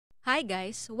Hi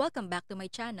guys, welcome back to my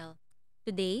channel.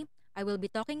 Today, I will be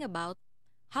talking about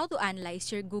how to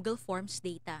analyze your Google Forms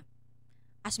data.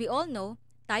 As we all know,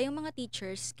 tayong mga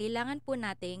teachers, kailangan po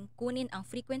nating kunin ang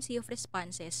frequency of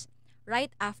responses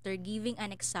right after giving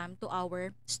an exam to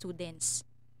our students.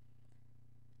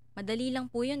 Madali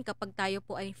lang po yun kapag tayo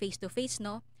po ay face-to-face,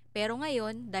 no? Pero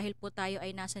ngayon, dahil po tayo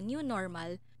ay nasa new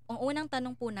normal, ang unang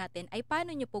tanong po natin ay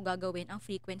paano nyo po gagawin ang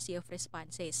frequency of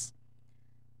responses?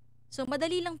 So,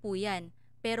 madali lang po yan.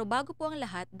 Pero bago po ang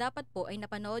lahat, dapat po ay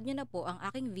napanood nyo na po ang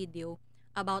aking video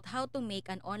about how to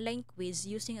make an online quiz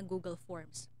using a Google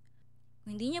Forms.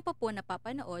 Kung hindi nyo pa po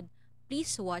napapanood,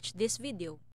 please watch this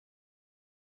video.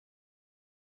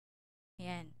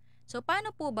 Ayan. So,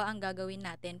 paano po ba ang gagawin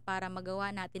natin para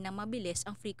magawa natin ng mabilis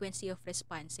ang frequency of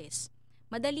responses?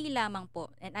 Madali lamang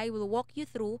po, and I will walk you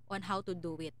through on how to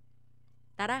do it.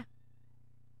 Tara!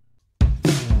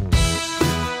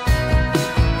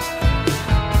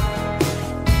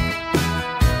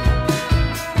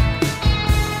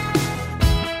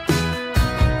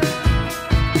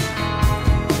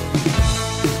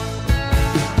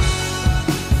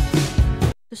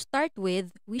 To start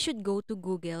with, we should go to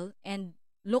Google and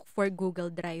look for Google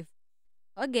Drive.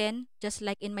 Again, just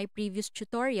like in my previous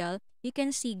tutorial, you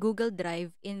can see Google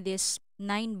Drive in this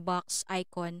 9-box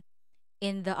icon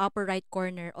in the upper right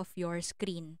corner of your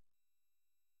screen.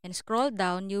 And scroll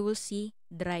down, you will see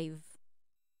Drive.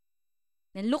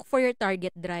 Then look for your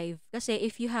target drive. Kasi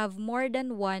if you have more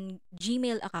than one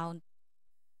Gmail account,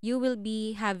 you will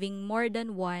be having more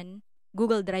than one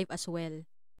Google Drive as well.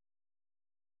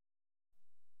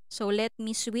 So let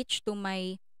me switch to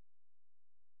my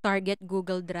target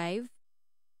Google Drive.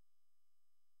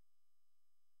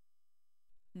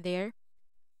 There.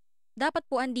 Dapat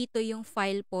po andito yung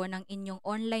file po ng inyong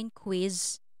online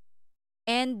quiz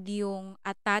and yung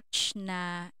attached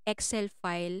na Excel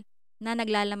file na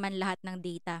naglalaman lahat ng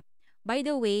data. By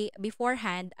the way,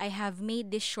 beforehand, I have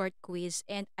made this short quiz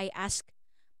and I asked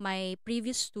my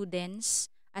previous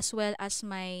students as well as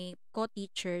my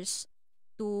co-teachers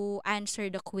to answer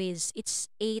the quiz. It's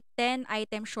a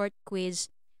 10-item short quiz,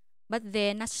 but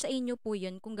then nasa sa inyo po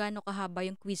yun kung gaano kahaba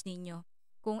yung quiz ninyo.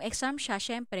 Kung exam siya,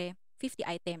 syempre, 50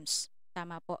 items.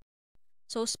 Tama po.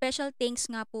 So, special thanks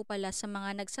nga po pala sa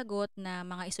mga nagsagot na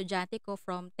mga estudyante ko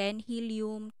from 10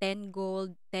 helium, 10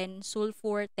 gold, 10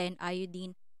 sulfur, 10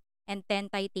 iodine, and 10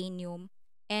 titanium,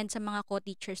 and sa mga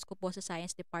co-teachers ko po sa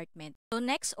science department. So,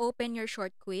 next, open your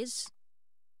short quiz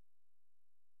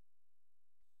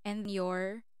and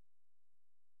your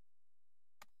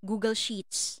Google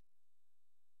Sheets.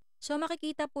 So,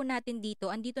 makikita po natin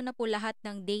dito, andito na po lahat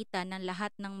ng data ng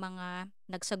lahat ng mga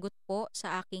nagsagot po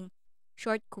sa aking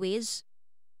short quiz.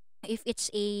 If it's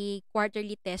a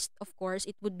quarterly test, of course,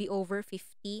 it would be over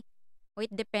 50. O it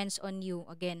depends on you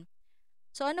again.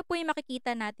 So, ano po yung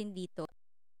makikita natin dito?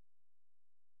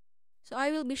 So,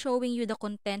 I will be showing you the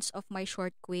contents of my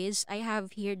short quiz. I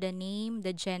have here the name,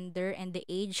 the gender, and the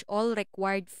age, all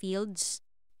required fields.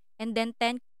 And then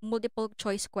 10 multiple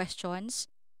choice questions,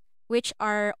 which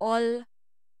are all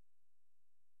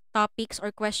topics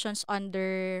or questions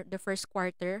under the first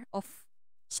quarter of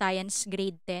Science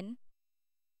Grade 10.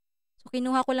 So,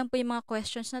 kinuha ko lang po yung mga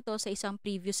questions na to sa isang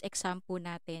previous exam po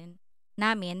namin.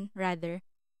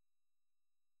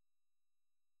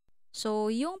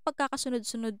 So, yung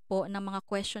pagkakasunod-sunod po ng mga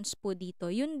questions po dito,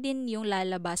 yun din yung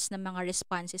lalabas ng mga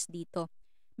responses dito.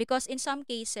 Because in some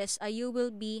cases, you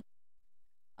will be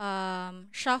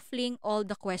shuffling all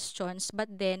the questions,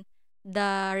 but then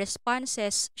the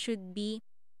responses should be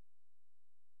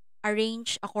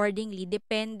arranged accordingly,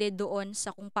 depende doon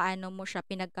sa kung paano mo siya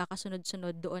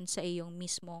pinagkakasunod-sunod doon sa iyong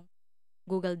mismong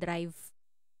Google Drive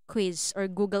quiz or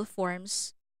Google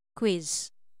Forms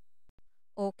quiz.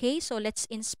 Okay, so let's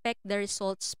inspect the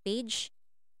results page.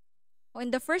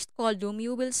 In the first column,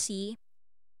 you will see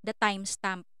the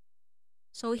timestamp.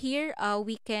 So here,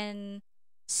 we can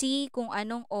see kung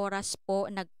anong oras po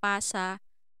nagpasa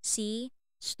si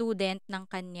student ng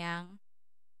kanyang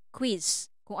quiz.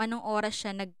 Kung anong oras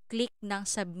siya nag-click ng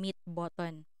submit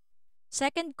button.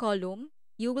 Second column,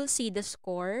 you will see the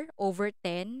score over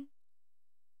 10.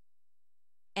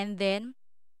 And then,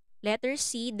 letter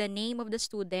C, the name of the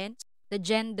student, the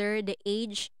gender, the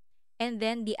age, and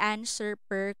then the answer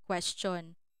per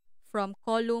question. From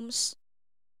columns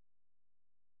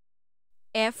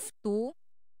F to,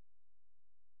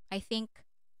 I think,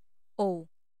 O.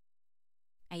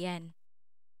 Ayan.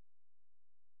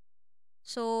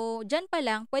 So, dyan pa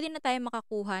lang, pwede na tayo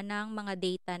makakuha ng mga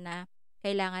data na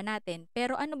kailangan natin.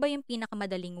 Pero ano ba yung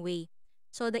pinakamadaling way?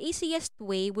 So, the easiest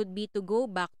way would be to go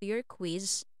back to your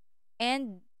quiz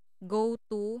and go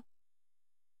to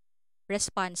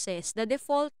responses. The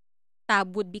default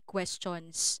tab would be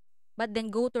questions, but then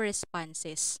go to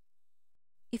responses.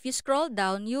 If you scroll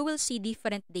down, you will see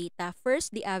different data.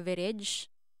 First, the average,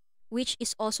 which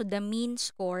is also the mean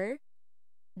score,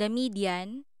 the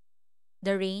median,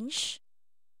 the range,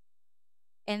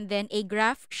 and then a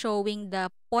graph showing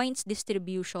the points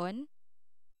distribution,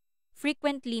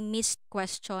 frequently missed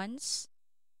questions,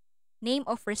 name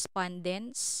of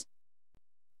respondents,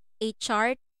 a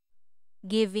chart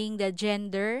giving the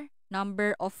gender,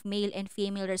 number of male and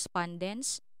female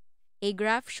respondents, a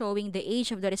graph showing the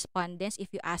age of the respondents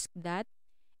if you ask that,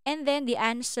 and then the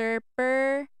answer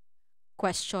per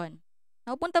question.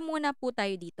 Now, punta muna po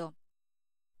tayo dito.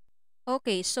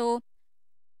 Okay, so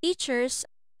teachers,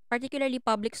 particularly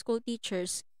public school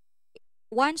teachers,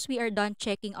 once we are done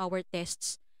checking our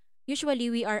tests,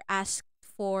 usually we are asked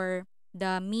for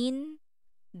the mean,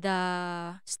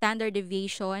 the standard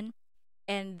deviation,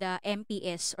 and the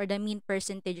MPS or the mean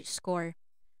percentage score.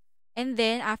 And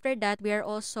then after that, we are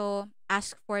also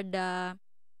asked for the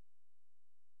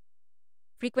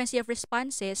frequency of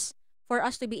responses for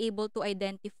us to be able to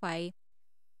identify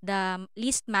the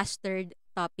least mastered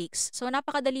topics. So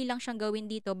napakadali lang siyang gawin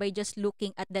dito by just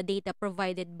looking at the data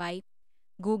provided by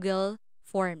Google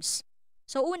Forms.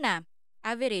 So una,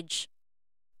 average.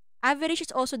 Average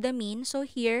is also the mean. So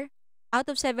here, out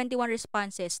of 71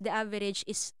 responses, the average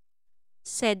is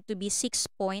said to be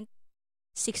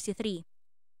 6.63.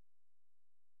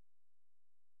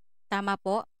 Tama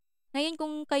po? Ngayon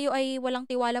kung kayo ay walang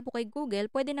tiwala po kay Google,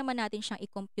 pwede naman natin siyang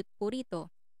i-compute po rito.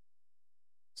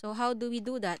 So how do we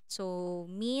do that? So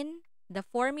mean, the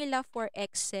formula for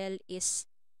Excel is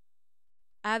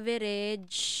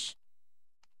average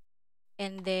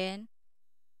and then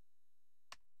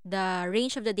the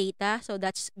range of the data. So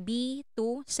that's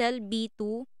B2, cell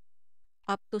B2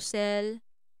 up to cell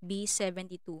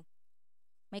B72.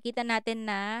 Makita natin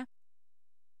na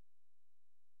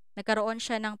nagkaroon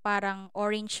siya ng parang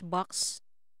orange box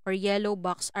or yellow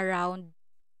box around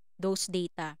those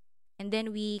data. And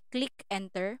then we click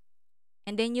enter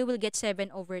and then you will get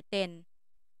 7/10.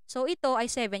 So ito ay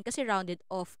 7 kasi rounded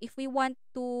off. If we want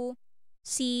to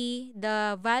see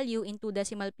the value into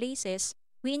decimal places,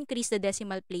 we increase the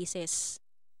decimal places.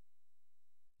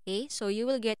 Okay, so you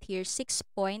will get here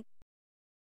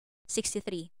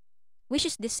 6.63, which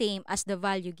is the same as the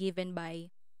value given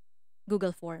by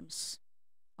Google Forms.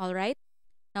 Alright?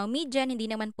 Now, median, hindi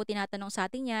naman po tinatanong sa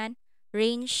atin yan.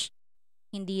 Range,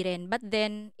 hindi rin. But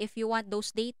then, if you want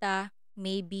those data,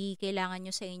 maybe kailangan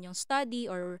nyo sa inyong study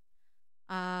or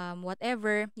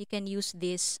whatever, you can use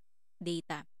this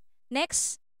data.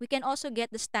 Next, we can also get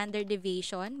the standard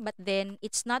deviation, but then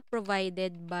it's not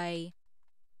provided by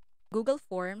Google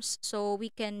Forms. So, we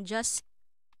can just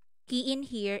key in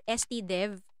here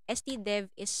stdev. Stdev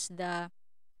is the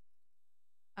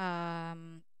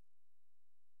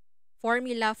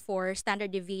formula for standard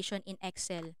deviation in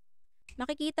Excel.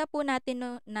 Makikita po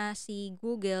natin na si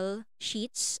Google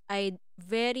Sheets ay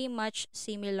very much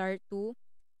similar to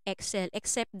Excel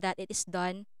except that it is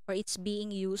done or it's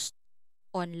being used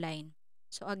online.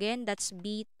 So again, that's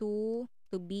B2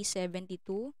 to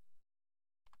B72.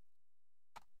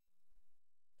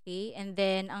 Okay, and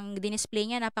then ang dinisplay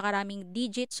niya napakaraming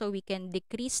digits so we can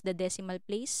decrease the decimal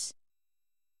place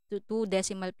to 2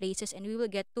 decimal places and we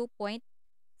will get 2.42.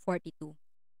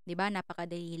 Diba?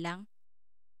 Napakadali lang.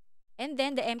 And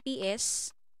then the MPS,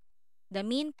 the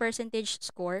mean percentage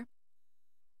score.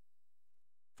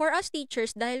 For us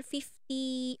teachers, dahil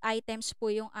 50 items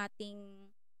po yung ating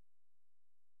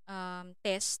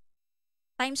test,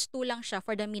 times 2 lang siya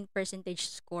for the mean percentage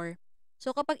score.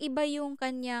 So kapag iba yung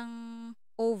kanyang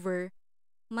over,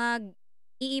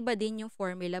 mag-iiba din yung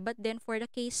formula. But then for the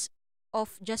case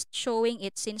of just showing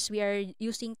it, since we are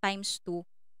using times 2,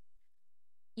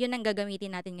 yun ang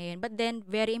gagamitin natin ngayon. But then,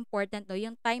 very important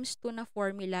yung times 2 na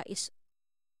formula is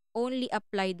only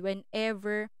applied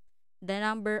whenever the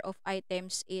number of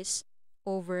items is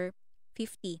over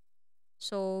 50.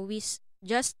 So, we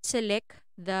just select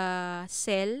the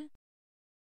cell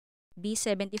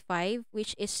B75,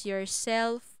 which is your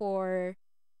cell for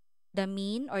the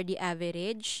mean or the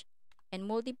average, and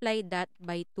multiply that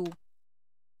by 2.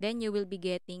 Then, you will be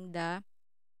getting the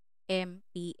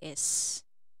MPS.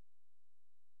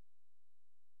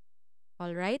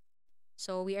 Alright?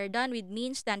 So, we are done with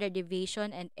mean, standard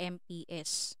deviation, and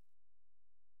MPS.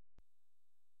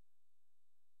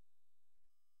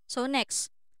 So,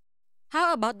 next,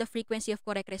 how about the frequency of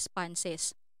correct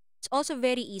responses? It's also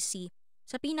very easy.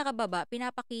 Sa pinakababa,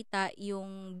 pinapakita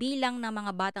yung bilang ng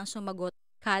mga batang sumagot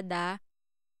kada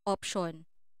option.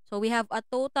 So, we have a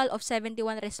total of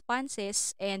 71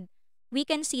 responses and we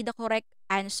can see the correct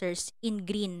answers in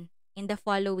green in the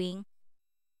following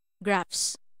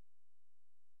graphs.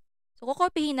 So,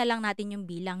 kokopihin na lang natin yung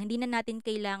bilang. Hindi na natin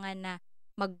kailangan na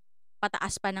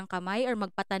magpataas pa ng kamay or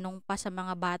magpatanong pa sa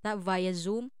mga bata via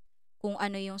Zoom kung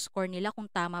ano yung score nila, kung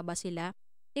tama ba sila.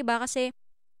 'Di ba? Kasi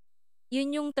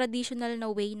yun yung traditional na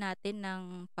way natin ng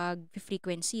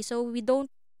pag-frequency. So, we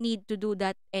don't need to do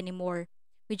that anymore.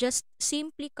 We just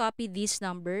simply copy these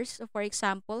numbers. So, for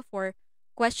example, for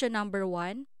question number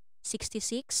 1,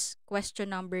 66,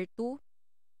 question number 2,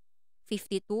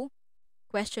 52,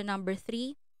 question number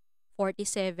 3,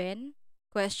 47,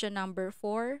 question number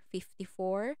 4,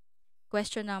 54,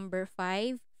 question number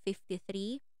 5,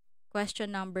 53,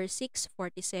 question number 6,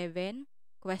 47,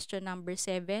 question number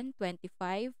 7,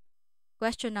 25,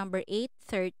 question number 8,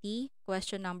 30,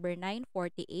 question number 9,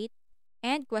 48,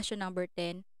 and question number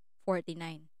 10,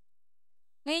 49.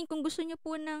 Ngayon, kung gusto nyo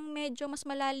po ng medyo mas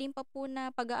malalim pa po na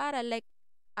pag-aaral, like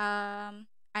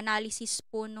analysis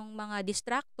po ng mga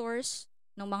distractors,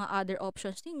 ng mga other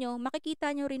options ninyo,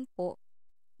 makikita nyo rin po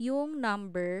yung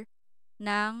number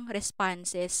ng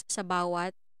responses sa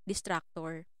bawat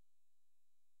distractor.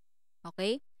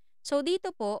 Okay? So, dito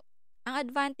po, ang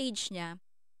advantage niya,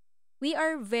 we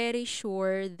are very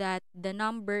sure that the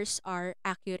numbers are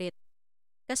accurate.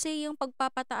 Kasi yung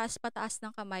pagpapataas-pataas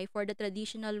ng kamay for the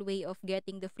traditional way of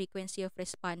getting the frequency of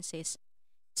responses,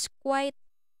 it's quite,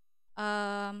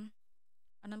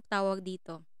 anong tawag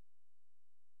dito?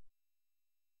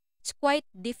 It's quite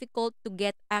difficult to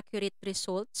get accurate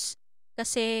results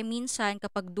kasi minsan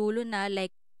kapag dulo na,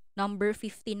 like number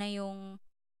 50 na yung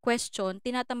question,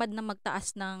 tinatamad na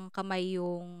magtaas ng kamay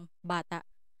yung bata.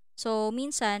 So,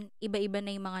 minsan, iba-iba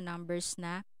na yung mga numbers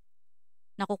na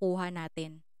nakukuha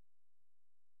natin.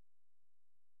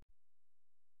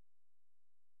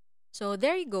 So,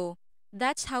 there you go.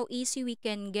 That's how easy we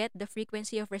can get the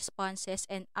frequency of responses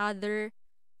and other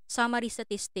summary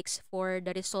statistics for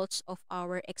the results of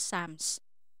our exams.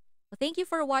 So, thank you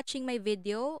for watching my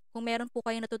video. Kung meron po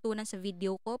kayong natutunan sa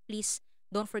video ko, please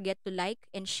don't forget to like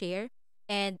and share.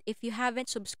 And if you haven't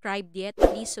subscribed yet,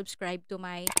 please subscribe to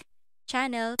my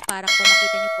channel para po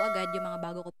makita niyo po agad yung mga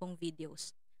bago ko pong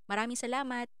videos. Maraming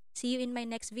salamat. See you in my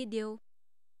next video.